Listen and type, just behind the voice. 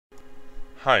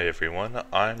Hi everyone,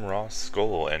 I'm Ross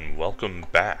Skull and welcome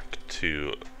back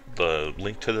to the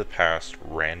Link to the Past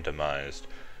Randomized.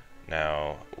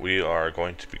 Now, we are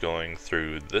going to be going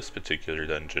through this particular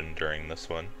dungeon during this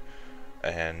one,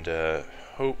 and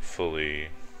hopefully,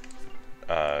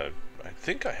 I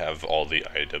think I have all the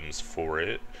items for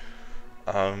it.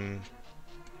 And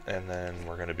then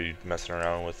we're going to be messing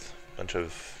around with a bunch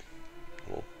of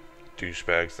little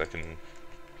douchebags that can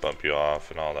bump you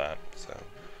off and all that, so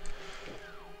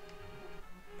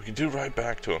we can do right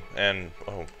back to him, and,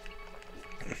 oh,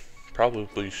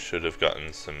 probably should have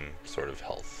gotten some sort of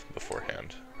health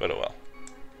beforehand, but oh well.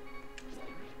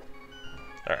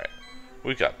 Alright,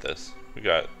 we got this. We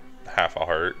got half a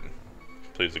heart.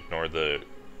 Please ignore the...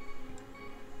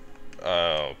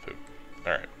 Oh, poop.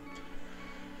 Alright.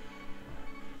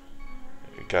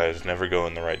 You guys never go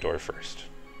in the right door first.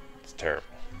 It's terrible.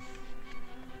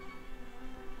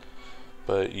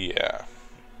 But yeah.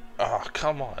 Ah, oh,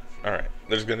 come on. Alright,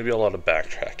 there's going to be a lot of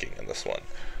backtracking in this one.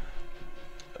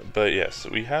 But yes,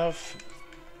 we have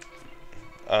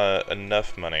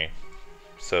enough money.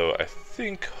 So I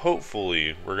think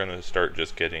hopefully we're going to start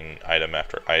just getting item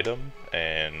after item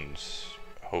and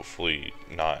hopefully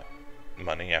not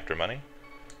money after money.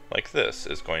 Like this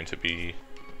is going to be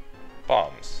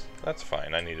bombs. That's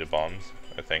fine. I needed bombs,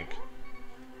 I think,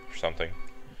 or something.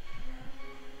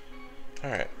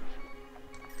 Alright.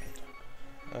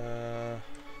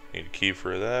 Need a key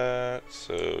for that,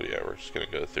 so yeah, we're just gonna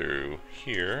go through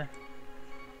here.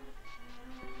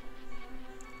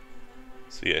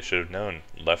 See, I should have known.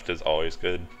 Left is always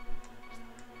good.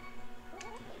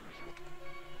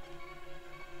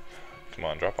 Come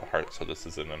on, drop a heart so this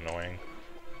isn't annoying.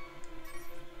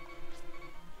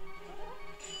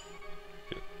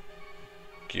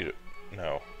 Get it.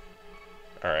 No.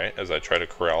 Alright, as I try to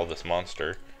corral this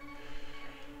monster.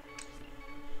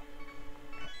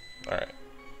 Alright.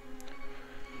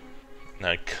 Now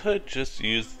I could just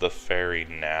use the fairy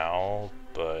now,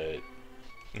 but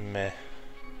meh.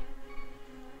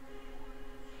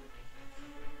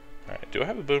 Alright, do I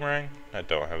have a boomerang? I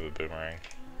don't have a boomerang.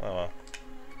 Oh well.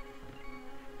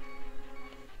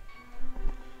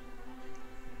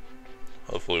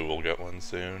 Hopefully we'll get one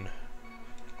soon.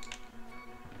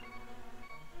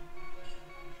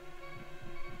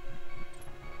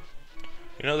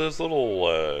 You know, those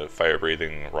little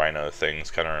fire-breathing rhino things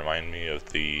kind of remind me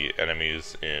of the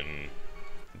enemies in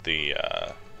the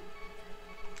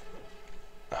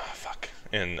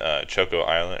Choco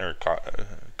Island or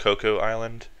Coco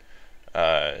Island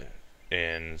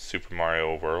in Super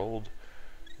Mario World.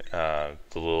 The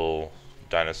little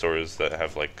dinosaurs that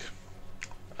have like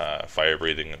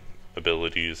fire-breathing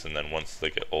abilities, and then once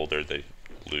they get older, they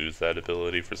lose that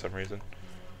ability for some reason.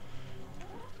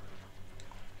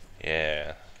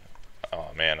 Yeah.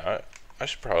 Oh man, I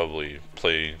should probably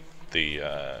play the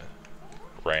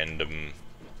random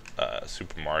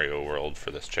Super Mario World for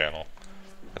this channel.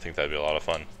 I think that'd be a lot of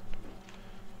fun.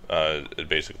 It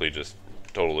basically just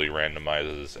totally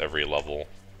randomizes every level,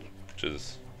 which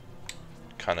is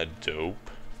kind of dope.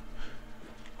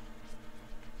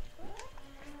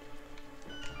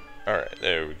 Alright,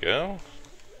 there we go.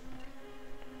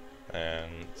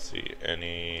 And let's see,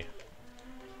 any...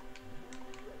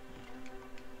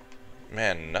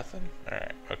 Man, nothing?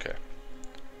 Alright, okay.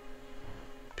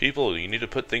 People, you need to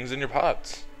put things in your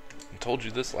pots. I told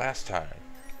you this last time.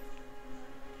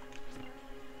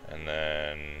 And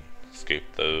then escape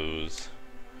those.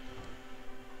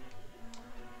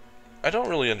 I don't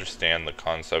really understand the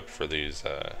concept for these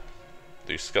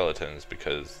skeletons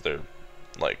because they're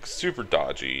like super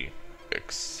dodgy,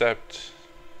 except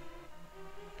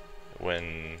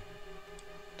when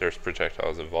there's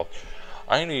projectiles involved.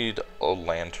 I need a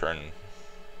lantern.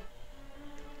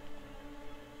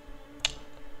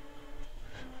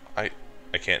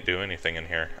 I can't do anything in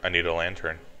here. I need a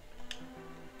lantern.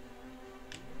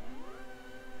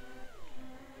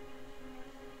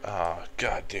 Ah,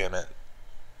 god damn it.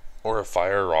 Or a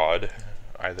fire rod.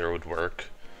 Either would work.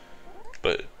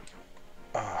 But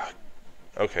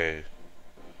okay.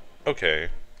 Okay.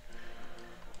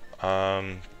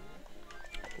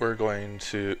 We're going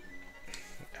to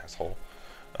asshole.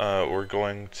 We're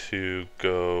going to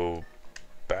go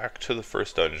back to the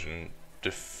first dungeon,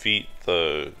 defeat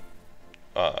the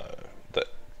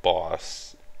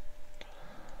boss.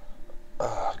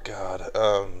 Oh god.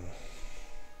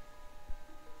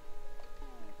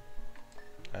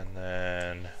 And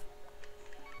then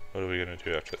what are we gonna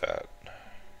do after that?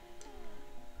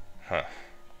 Huh.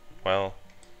 Well,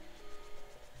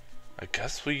 I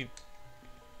guess we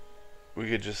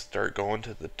could just start going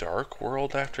to the dark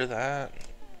world after that.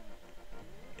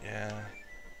 Yeah.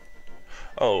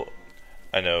 Oh,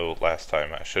 I know last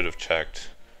time I should have checked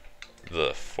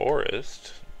the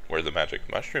forest where the magic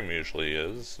mushroom usually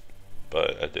is,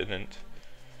 but I didn't.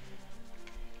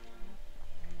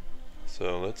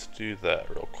 So let's do that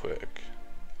real quick.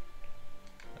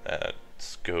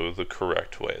 Let's go the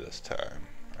correct way this time.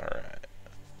 Alright.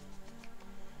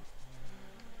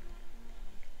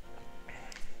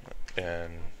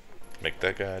 And make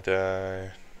that guy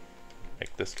die.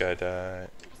 Make this guy die.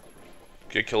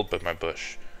 Get killed by my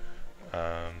bush.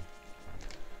 Alright.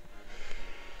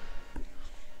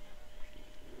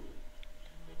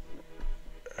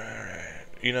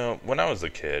 You know, when I was a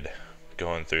kid,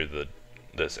 going through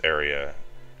this area,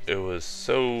 it was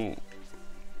so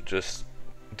just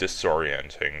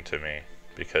disorienting to me,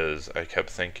 because I kept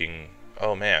thinking,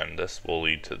 oh man, this will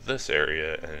lead to this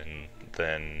area, and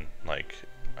then, like,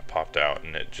 I popped out,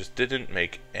 and it just didn't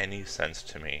make any sense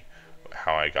to me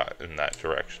how I got in that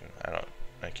direction.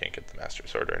 I can't get the Master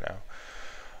Sword right now.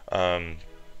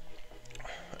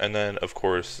 And then, of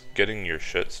course, getting your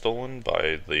shit stolen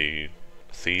by the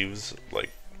thieves, like,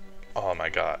 oh my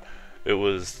god, it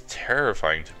was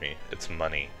terrifying to me. It's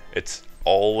money. It's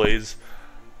always,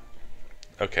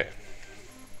 okay,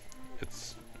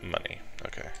 it's money.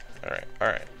 Okay, alright,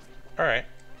 alright, alright,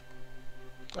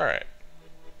 alright,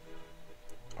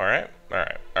 alright,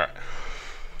 alright, alright.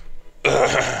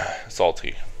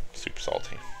 Salty, super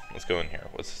salty. Let's go in here.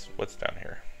 What's down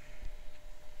here?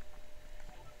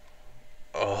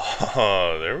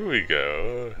 Oh, there we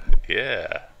go.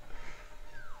 Yeah.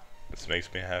 This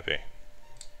makes me happy.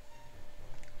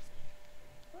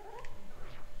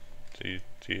 Do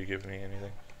you give me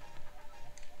anything?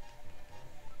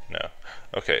 No.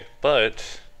 Okay,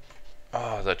 but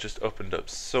oh, that just opened up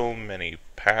so many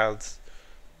paths.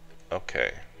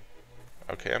 Okay.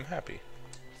 Okay, I'm happy.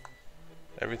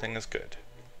 Everything is good.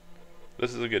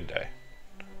 This is a good day.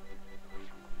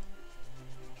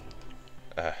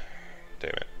 Damn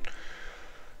it.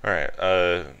 Alright,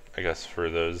 I guess for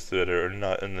those that are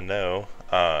not in the know,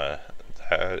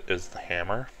 that is the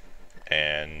hammer.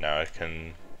 And now I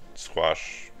can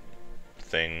squash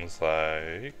things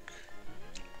like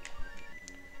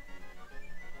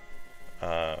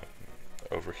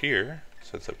over here,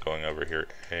 since I'm going over here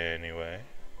anyway.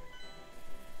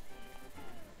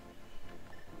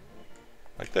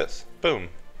 Like this. Boom.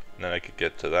 And then I could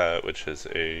get to that, which is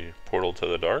a portal to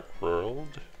the dark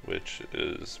world, which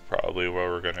is probably where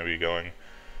we're going to be going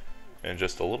in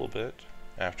just a little bit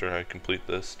after I complete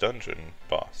this dungeon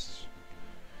boss,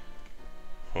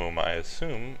 whom I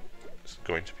assume is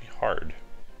going to be hard,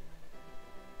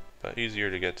 but easier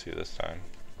to get to this time,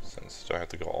 since I have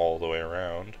to go all the way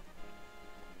around.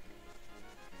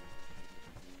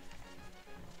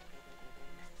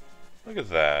 Look at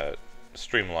that.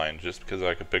 Streamlined just because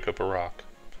I could pick up a rock.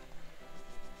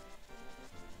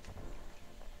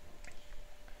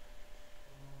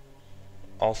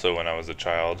 Also, when I was a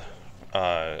child,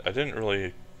 I didn't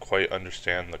really quite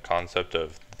understand the concept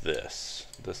of this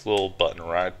little button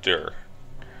right there,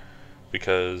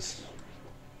 because,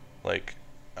 like,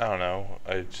 I don't know,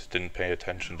 I just didn't pay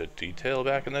attention to detail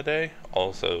back in the day.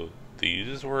 Also,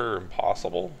 these were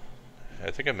impossible.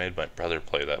 I think I made my brother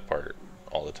play that part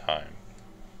all the time.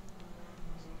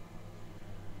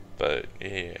 But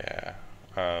yeah,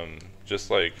 just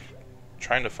like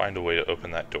trying to find a way to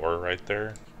open that door right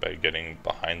there by getting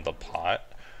behind the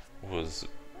pot was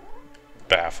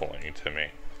baffling to me.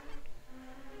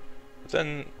 But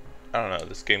then, I don't know,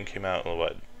 this game came out in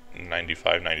what,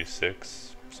 95,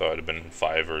 96, so I'd have been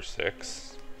 5 or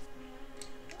 6.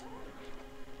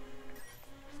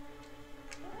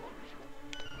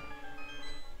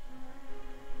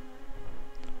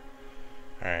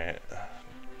 Alright,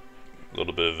 a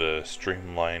little bit of a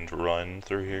streamlined run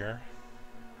through here.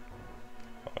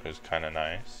 Always kind of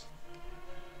nice.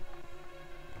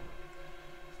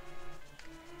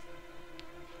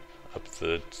 Up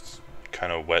the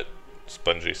kind of wet,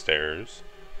 spongy stairs.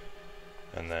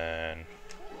 And then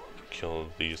kill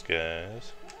these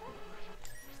guys.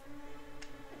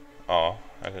 Oh,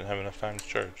 I didn't have enough time to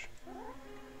charge.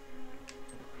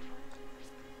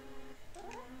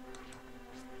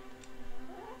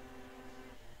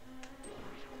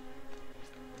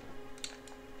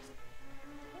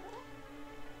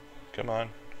 Come on.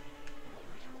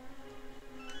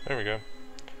 There we go.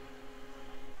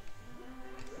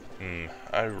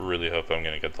 I really hope I'm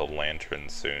gonna get the lantern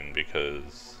soon,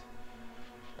 because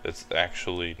it's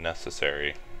actually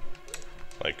necessary,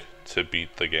 like, to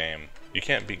beat the game. You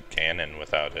can't beat Ganon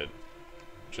without it,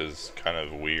 which is kind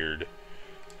of weird.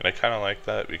 And I kind of like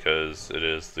that because it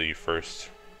is the first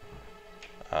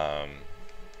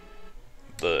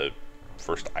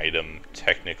item,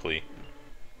 technically,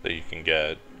 that you can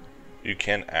get. You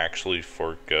can actually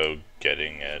forego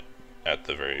getting it at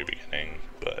the very beginning,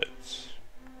 but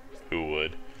who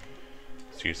would?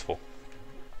 It's useful.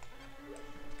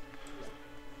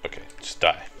 Okay, just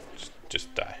die.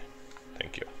 Just die.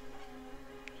 Thank you.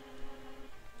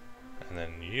 And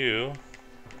then you.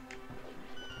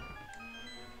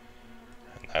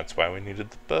 And that's why we needed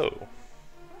the bow.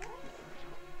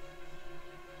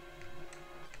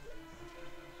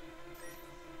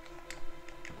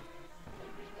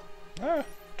 Ah,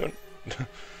 don't.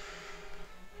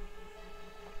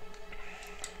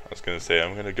 I was gonna say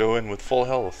I'm gonna go in with full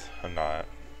health. I'm not.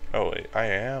 Oh wait, I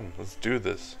am. Let's do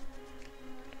this.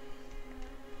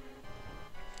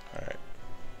 Alright.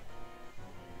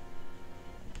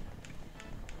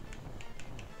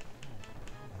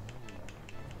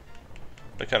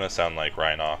 They kind of sound like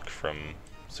Rhinoc from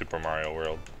Super Mario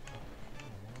World.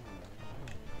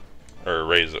 Or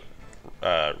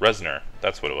Reznor,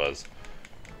 that's what it was.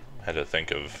 Had to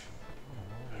think of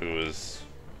who was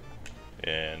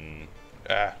in...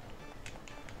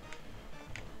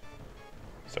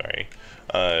 Sorry.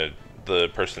 The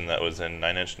person that was in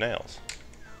 9 Inch Nails.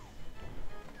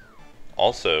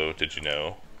 Also, did you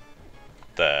know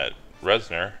that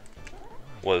Reznor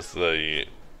was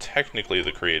technically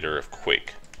the creator of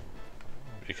Quake?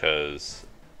 Because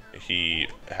he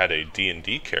had a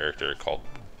D&D character called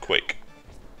Quake.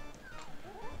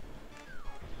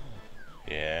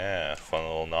 Yeah, fun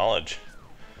little knowledge.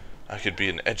 I could be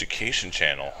an education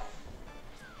channel.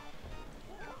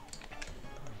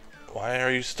 Why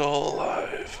are you still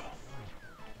alive?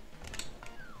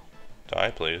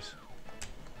 Die, please.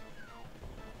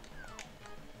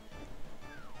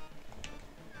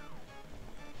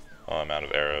 Oh, I'm out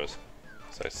of arrows.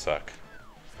 Because I suck.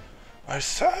 I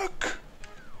suck!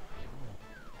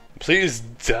 Please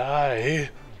die!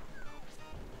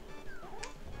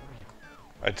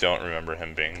 I don't remember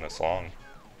him being this long.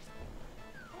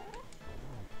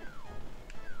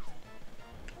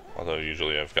 Although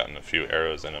usually I've gotten a few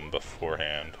arrows in him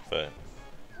beforehand, but...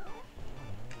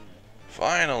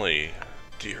 Finally!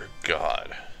 Dear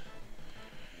God.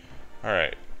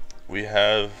 Alright, we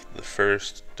have the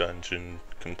first dungeon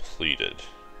completed.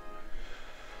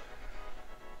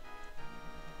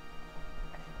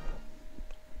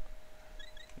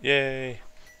 Yay!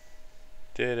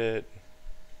 Did it!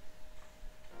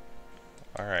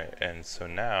 Alright, and so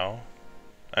now,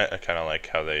 I kind of like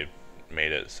how they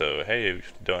made it so, hey, if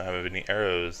you don't have any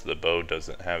arrows, the bow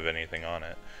doesn't have anything on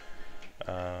it.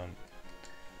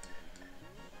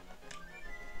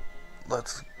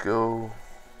 Let's go.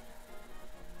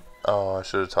 Oh, I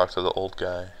should have talked to the old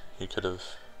guy. He could have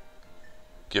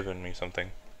given me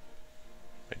something.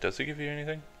 Wait, does he give you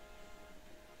anything?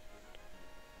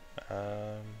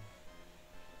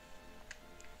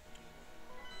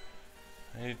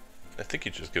 I think he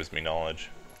just gives me knowledge,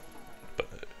 but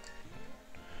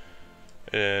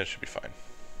it should be fine.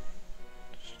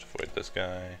 Just avoid this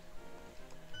guy.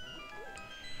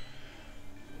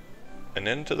 And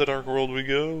into the dark world we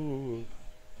go!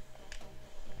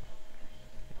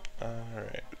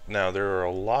 Alright, now there are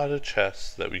a lot of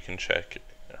chests that we can check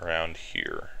around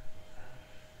here.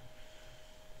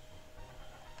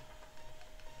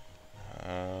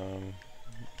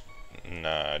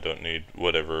 Nah, I don't need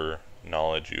whatever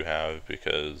knowledge you have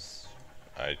because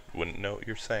I wouldn't know what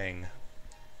you're saying.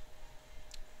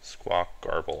 Squawk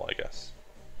garble, I guess.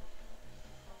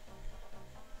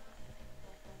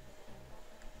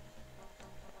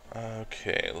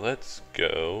 Okay, let's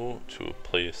go to a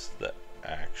place that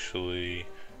actually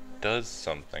does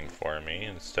something for me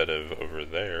instead of over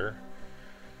there.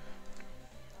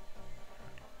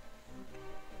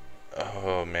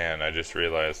 Oh man, I just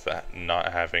realized that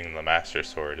not having the Master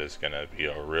Sword is gonna be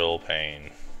a real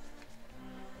pain.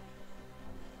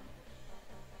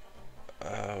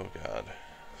 Oh god,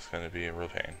 it's gonna be a real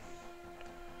pain.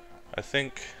 I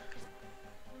think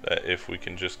that if we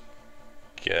can just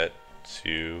get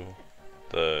to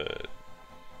the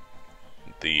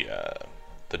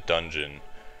dungeon,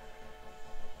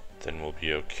 then we'll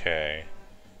be okay.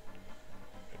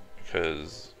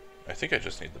 Because I think I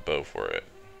just need the bow for it.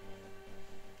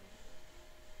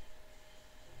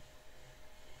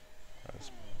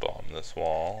 Let's bomb this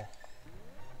wall.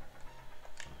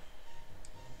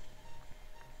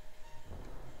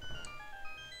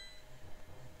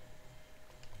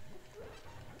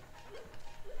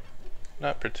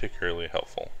 Not particularly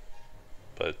helpful,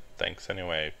 but thanks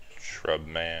anyway, shrub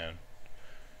man.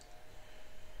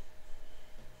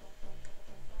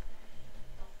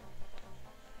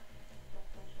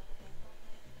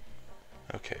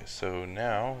 Okay, so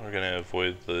now we're gonna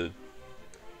avoid the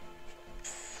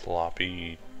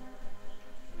floppy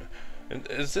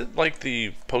Is it like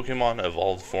the Pokemon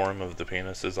evolved form of the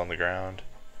penises on the ground?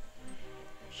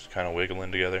 Just kind of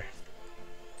wiggling together?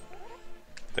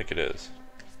 I think it is.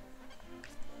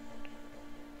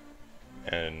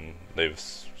 And they've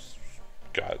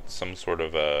got some sort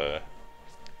of a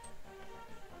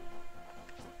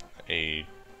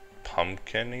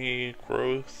pumpkin-y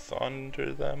growth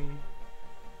under them?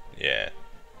 Yeah,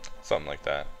 something like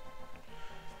that.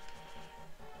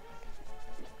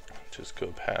 Just go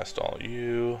past all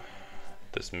you.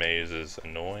 This maze is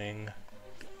annoying.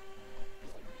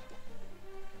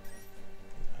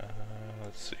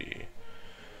 Let's see.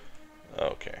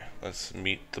 Okay, let's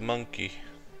meet the monkey.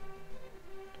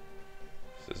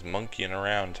 This is monkeying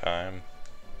around time.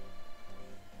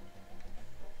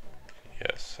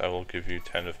 Yes, I will give you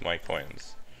 10 of my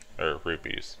coins. Or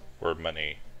rupees. Or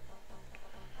money.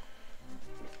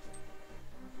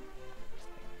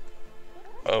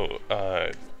 Oh,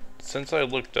 since I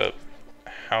looked up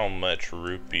how much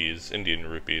rupees, Indian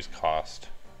rupees cost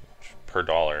per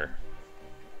dollar,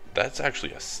 that's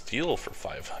actually a steal for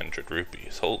 500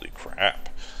 rupees. Holy crap.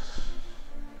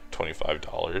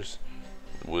 $25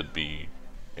 would be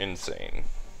insane.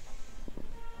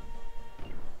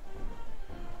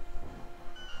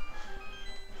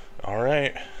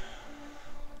 Alright.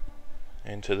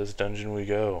 Into this dungeon we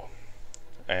go.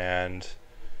 And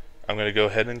I'm going to go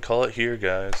ahead and call it here,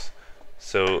 guys.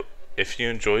 So, if you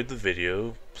enjoyed the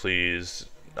video, please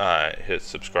hit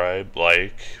subscribe,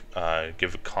 like,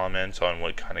 give a comment on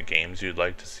what kind of games you'd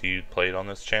like to see played on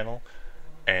this channel.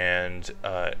 And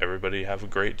everybody have a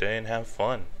great day and have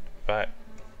fun. Bye.